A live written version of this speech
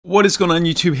What is going on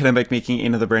YouTube? Here I'm back making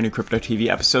another brand new Crypto TV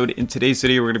episode. In today's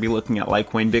video, we're going to be looking at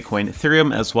Litecoin, Bitcoin,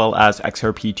 Ethereum, as well as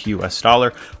XRP to US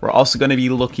dollar. We're also going to be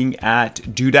looking at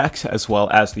DueDEX as well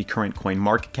as the current coin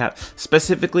market cap.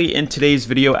 Specifically in today's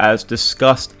video, as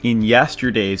discussed in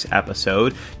yesterday's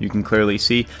episode, you can clearly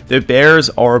see the bears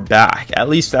are back. At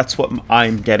least that's what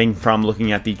I'm getting from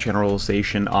looking at the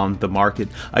generalization on the market.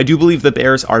 I do believe the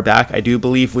bears are back. I do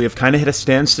believe we have kind of hit a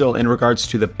standstill in regards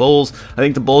to the bulls. I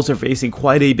think the bulls are facing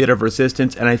quite a bit of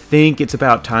resistance, and I think it's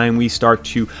about time we start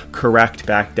to correct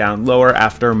back down lower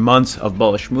after months of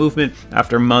bullish movement,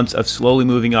 after months of slowly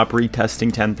moving up,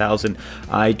 retesting 10,000.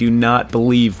 I do not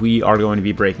believe we are going to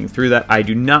be breaking through that. I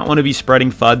do not want to be spreading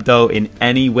FUD though in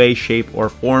any way, shape, or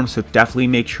form, so definitely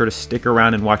make sure to stick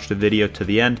around and watch the video to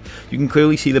the end. You can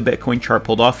clearly see the Bitcoin chart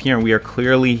pulled off here, and we are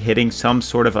clearly hitting some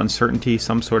sort of uncertainty,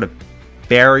 some sort of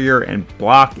barrier and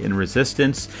block and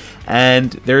resistance,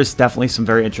 and there's definitely some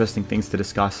very interesting things to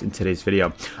discuss in today's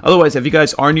video. Otherwise, if you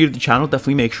guys are new to the channel,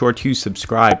 definitely make sure to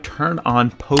subscribe, turn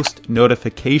on post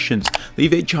notifications,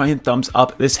 leave a giant thumbs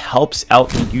up. This helps out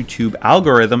the YouTube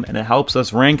algorithm and it helps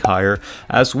us rank higher,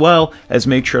 as well as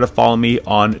make sure to follow me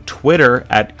on Twitter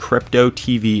at Crypto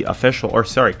TV Official, or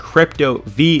sorry, Crypto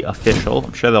V Official.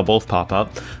 I'm sure they'll both pop up.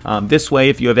 This way,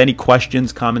 if you have any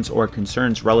questions, comments, or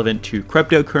concerns relevant to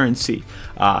cryptocurrency,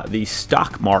 the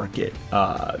stock market,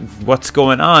 what's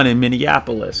going on in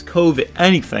Minneapolis, COVID,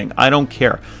 anything, I don't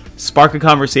care. Spark a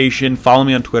conversation, follow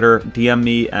me on Twitter, DM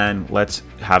me, and let's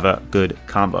have a good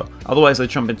combo. Otherwise,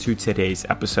 let's jump into today's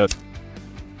episode.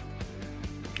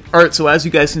 Alright, so as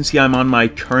you guys can see, I'm on my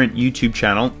current YouTube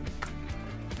channel.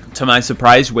 To my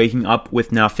surprise, waking up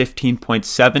with now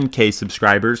 15.7k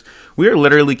subscribers. We are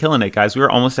literally killing it, guys. We are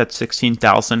almost at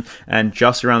 16,000 and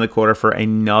just around the corner for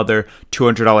another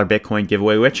 $200 Bitcoin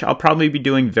giveaway, which I'll probably be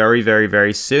doing very, very,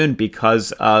 very soon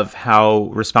because of how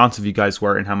responsive you guys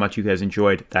were and how much you guys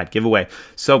enjoyed that giveaway.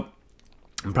 So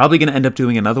I'm probably going to end up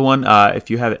doing another one. If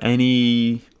you have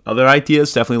any other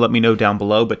ideas, definitely let me know down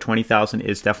below, but 20,000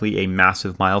 is definitely a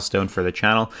massive milestone for the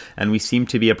channel, and we seem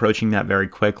to be approaching that very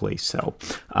quickly. So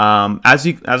as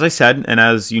I said, and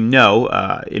as you know,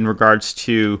 in regards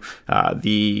to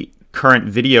the current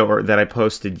video that I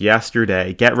posted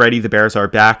yesterday, get ready, the bears are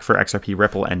back for XRP,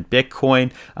 Ripple, and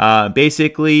Bitcoin.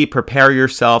 Basically, prepare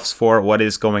yourselves for what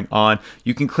is going on.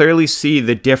 You can clearly see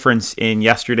the difference in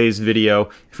yesterday's video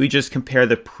if we just compare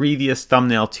the previous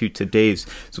thumbnail to today's.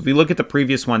 So if we look at the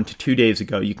previous one to 2 days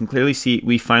ago, you can clearly see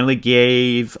we finally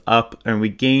gave up and we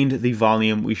gained the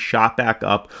volume. We shot back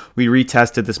up. We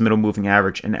retested this middle moving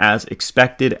average, and as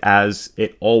expected, as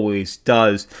it always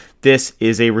does, this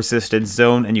is a resistance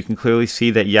zone, and you can clearly see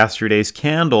that yesterday's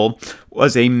candle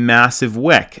was a massive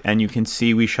wick, and you can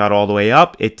see we shot all the way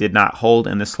up. It did not hold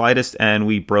in the slightest, and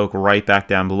we broke right back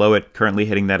down below it, currently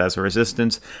hitting that as a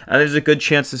resistance. And there's a good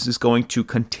chance this is going to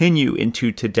continue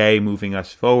into today, moving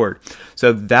us forward.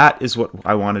 So that is what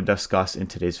I want to discuss in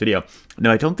today's video.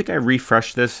 No, I don't think I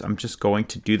refreshed this. I'm just going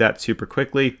to do that super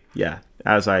quickly. Yeah,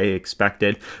 as I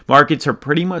expected. Markets are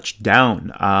pretty much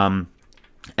down.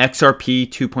 XRP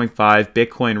 2.5,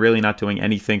 Bitcoin really not doing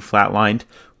anything, flatlined,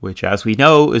 which as we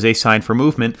know is a sign for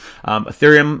movement.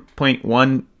 Ethereum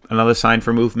 0.1, another sign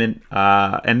for movement,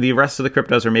 and the rest of the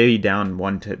cryptos are maybe down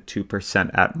 1 to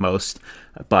 2% at most.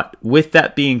 But with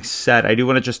that being said, I do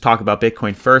want to just talk about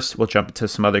Bitcoin first. We'll jump into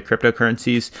some other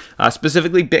cryptocurrencies,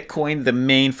 specifically Bitcoin, the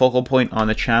main focal point on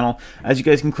the channel. As you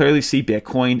guys can clearly see,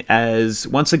 Bitcoin as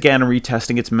once again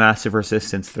retesting its massive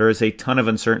resistance. There is a ton of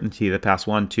uncertainty the past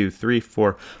 1, 2, 3,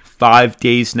 4, 5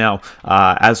 days now.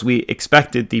 As we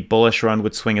expected, the bullish run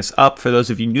would swing us up. For those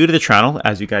of you new to the channel,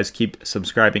 as you guys keep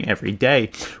subscribing every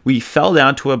day, we fell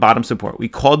down to a bottom support. We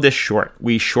called this short.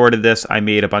 We shorted this. I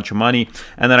made a bunch of money,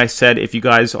 and then I said, if you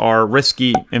guys are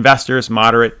risky investors,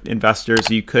 moderate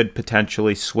investors, you could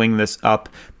potentially swing this up,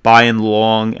 buy in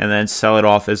long, and then sell it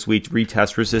off as we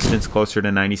retest resistance closer to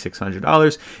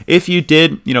 $9,600. If you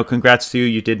did, you know, congrats to you.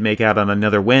 You did make out on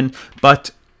another win, but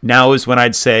now is when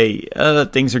I'd say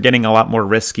things are getting a lot more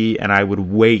risky, and I would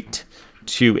wait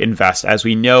to invest. As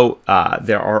we know,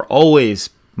 there are always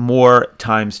more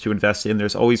times to invest in.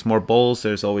 There's always more bulls,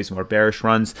 there's always more bearish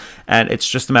runs, and it's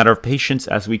just a matter of patience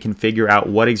as we can figure out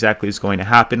what exactly is going to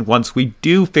happen. Once we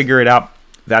do figure it out,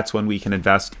 that's when we can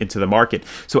invest into the market.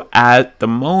 So at the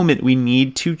moment, we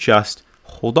need to just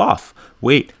hold off,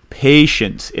 wait,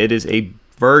 patience. It is a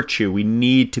virtue. We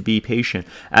need to be patient.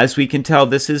 As we can tell,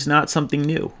 this is not something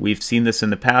new. We've seen this in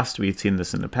the past. We've seen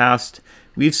this in the past.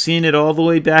 We've seen it all the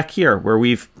way back here, where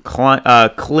we've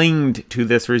clinged to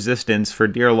this resistance for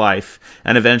dear life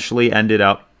and eventually ended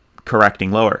up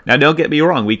correcting lower. Now, don't get me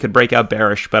wrong. We could break out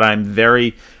bearish, but I'm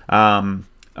very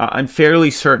I'm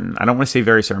fairly certain, I don't want to say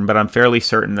very certain, but I'm fairly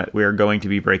certain that we're going to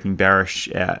be breaking bearish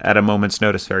at a moment's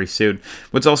notice very soon.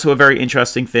 What's also a very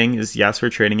interesting thing is, yes, we're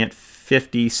trading at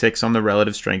 56 on the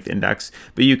relative strength index,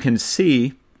 but you can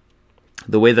see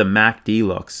the way the MACD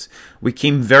looks. We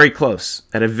came very close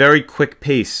at a very quick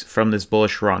pace from this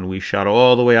bullish run. We shot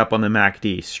all the way up on the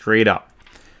MACD, straight up.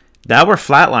 Now we're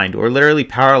flatlined. We're literally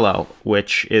parallel,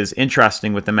 which is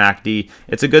interesting with the MACD.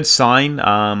 It's a good sign.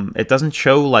 It doesn't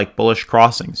show like bullish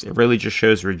crossings. It really just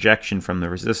shows rejection from the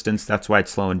resistance. That's why it's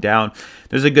slowing down.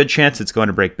 There's a good chance it's going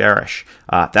to break bearish.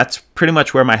 That's pretty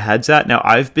much where my head's at. Now,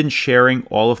 I've been sharing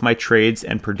all of my trades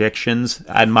and predictions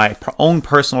and my own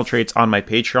personal trades on my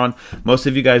Patreon. Most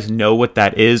of you guys know what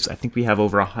that is. I think we have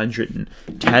over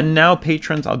 110 now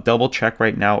patrons. I'll double check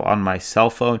right now on my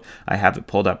cell phone. I have it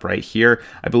pulled up right here.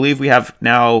 I believe we have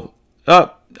now,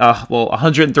 well,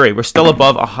 103. We're still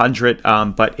above 100,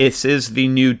 but this is the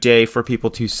new day for people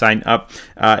to sign up.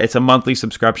 It's a monthly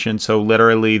subscription, so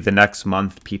literally the next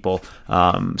month people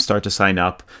start to sign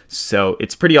up. So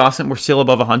it's pretty awesome. We're still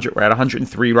above 100. We're at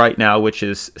 103 right now, which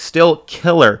is still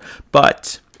killer,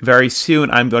 but very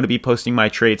soon I'm going to be posting my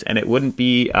trades, and it wouldn't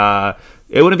be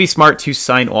smart to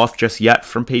sign off just yet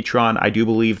from Patreon. I do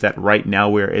believe that right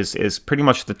now is pretty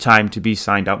much the time to be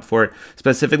signed up for it,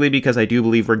 specifically because I do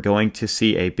believe we're going to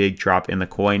see a big drop in the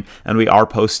coin, and we are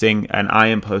posting, and I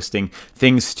am posting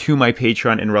things to my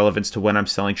Patreon in relevance to when I'm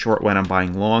selling short, when I'm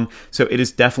buying long. So it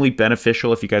is definitely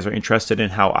beneficial if you guys are interested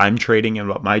in how I'm trading and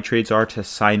what my trades are to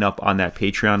sign up on that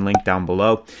Patreon link down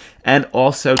below. And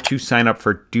also to sign up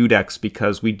for DueDEX,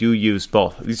 because we do use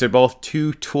both. These are both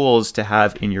two tools to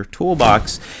have in your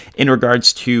toolbox in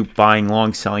regards to buying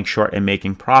long, selling short, and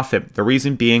making profit. The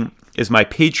reason being is my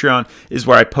Patreon is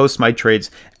where I post my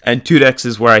trades, and DueDEX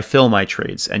is where I fill my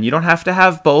trades. And you don't have to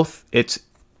have both. It's,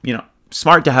 you know,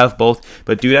 smart to have both,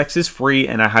 but DueDEX is free,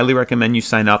 and I highly recommend you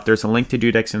sign up. There's a link to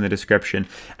DueDEX in the description.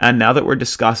 And now that we're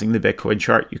discussing the Bitcoin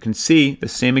chart, you can see the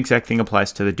same exact thing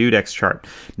applies to the DueDEX chart.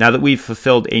 Now that we've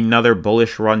fulfilled another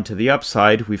bullish run to the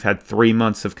upside, we've had 3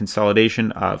 months of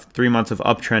consolidation, 3 months of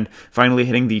uptrend, finally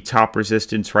hitting the top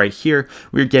resistance right here.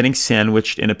 We're getting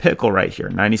sandwiched in a pickle right here,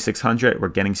 9,600. We're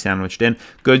getting sandwiched in.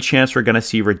 Good chance we're going to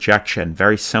see rejection,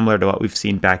 very similar to what we've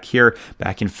seen back here,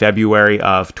 back in February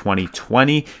of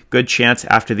 2020. Good chance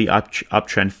after the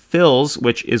uptrend fills,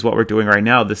 which is what we're doing right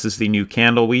now. This is the new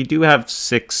candle. We do have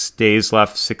 6 days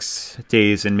left, 6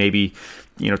 days and maybe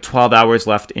 12 hours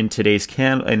left in today's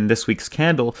candle, in this week's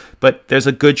candle, but there's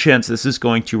a good chance this is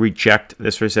going to reject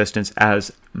this resistance,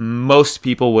 as most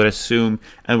people would assume,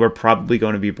 and we're probably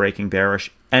going to be breaking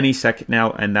bearish any second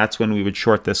now, and that's when we would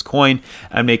short this coin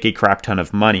and make a crap ton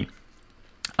of money.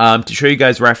 To show you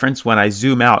guys reference, when I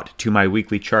zoom out to my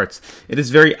weekly charts, it is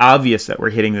very obvious that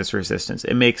we're hitting this resistance.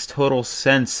 It makes total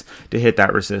sense to hit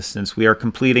that resistance. We are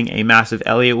completing a massive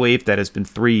Elliott wave that has been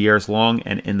 3 years long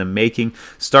and in the making,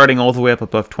 starting all the way up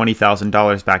above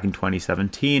 $20,000 back in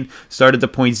 2017. Started the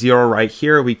point zero right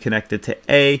here. We connected to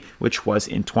A, which was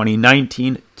in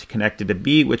 2019, connected to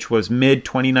B, which was mid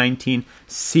 2019.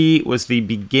 C was the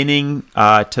beginning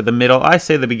to the middle. I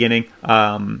say the beginning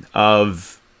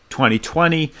of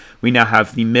 2020. We now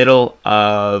have the middle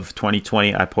of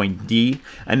 2020 at point D,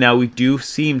 and now we do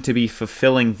seem to be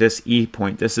fulfilling this E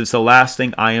point. This is the last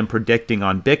thing I am predicting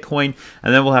on Bitcoin,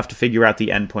 and then we'll have to figure out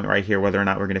the end point right here, whether or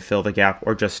not we're going to fill the gap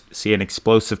or just see an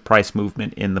explosive price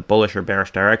movement in the bullish or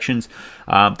bearish directions.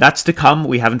 That's to come.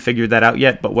 We haven't figured that out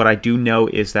yet, but what I do know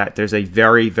is that there's a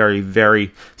very, very,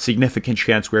 very significant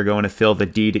chance we're going to fill the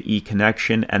D to E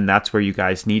connection, and that's where you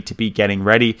guys need to be getting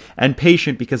ready and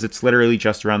patient, because it's literally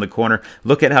just around the corner.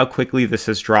 Look at how quickly this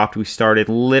has dropped. We started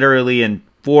literally in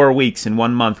 4 weeks. In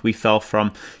 1 month, we fell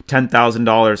from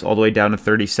 $10,000 all the way down to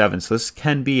 37. So this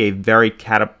can be a very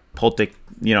catastrophic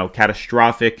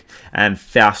and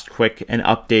fast, quick, and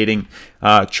updating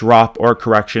drop or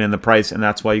correction in the price, and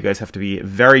that's why you guys have to be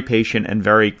very patient and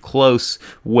very close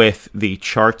with the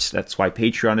charts. That's why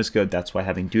Patreon is good. That's why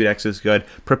having DueDEX is good.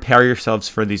 Prepare yourselves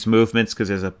for these movements, because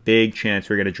there's a big chance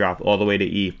we're going to drop all the way to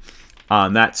E.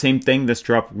 That same thing, this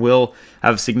drop will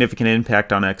have a significant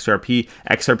impact on XRP.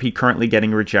 XRP currently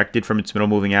getting rejected from its middle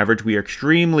moving average. We are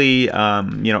extremely,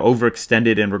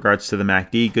 overextended in regards to the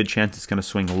MACD. Good chance it's going to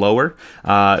swing lower.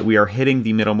 We are hitting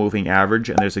the middle moving average,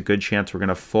 and there's a good chance we're going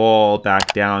to fall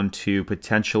back down to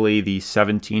potentially the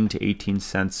 17 to 18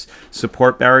 cents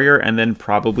support barrier, and then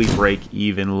probably break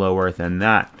even lower than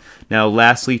that. Now,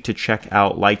 lastly, to check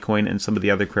out Litecoin and some of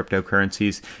the other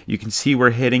cryptocurrencies, you can see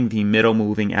we're hitting the middle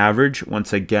moving average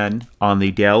once again on the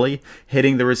daily,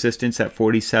 hitting the resistance at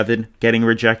 47, getting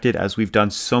rejected as we've done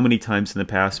so many times in the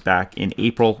past, back in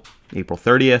April April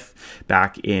 30th,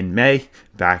 back in May,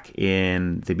 back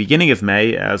in the beginning of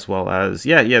May, as well as,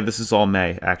 this is all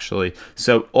May, actually.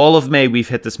 So all of May, we've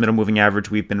hit this middle moving average.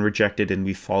 We've been rejected and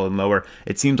we've fallen lower.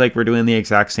 It seems like we're doing the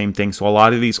exact same thing. So a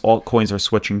lot of these altcoins are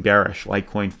switching bearish.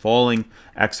 Litecoin falling,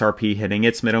 XRP hitting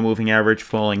its middle moving average,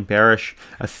 falling bearish.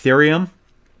 Ethereum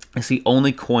is the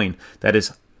only coin that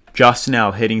is just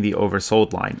now hitting the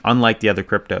oversold line, unlike the other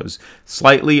cryptos.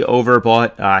 Slightly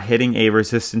overbought, hitting a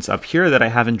resistance up here that I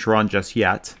haven't drawn just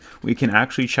yet. We can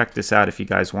actually check this out if you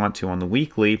guys want to on the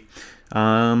weekly.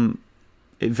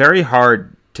 Very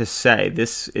hard to say.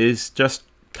 This is just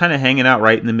kind of hanging out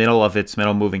right in the middle of its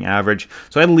middle moving average.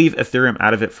 So I'd leave Ethereum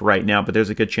out of it for right now, but there's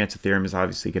a good chance Ethereum is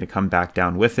obviously going to come back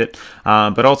down with it.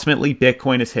 But ultimately,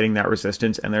 Bitcoin is hitting that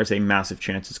resistance, and there's a massive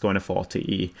chance it's going to fall to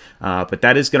E. But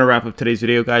that is going to wrap up today's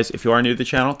video, guys. If you are new to the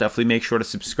channel, definitely make sure to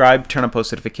subscribe, turn on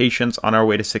post notifications on our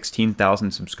way to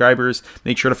 16,000 subscribers.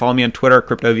 Make sure to follow me on Twitter,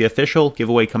 CryptoVOfficial,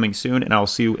 giveaway coming soon, and I'll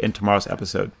see you in tomorrow's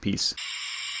episode. Peace.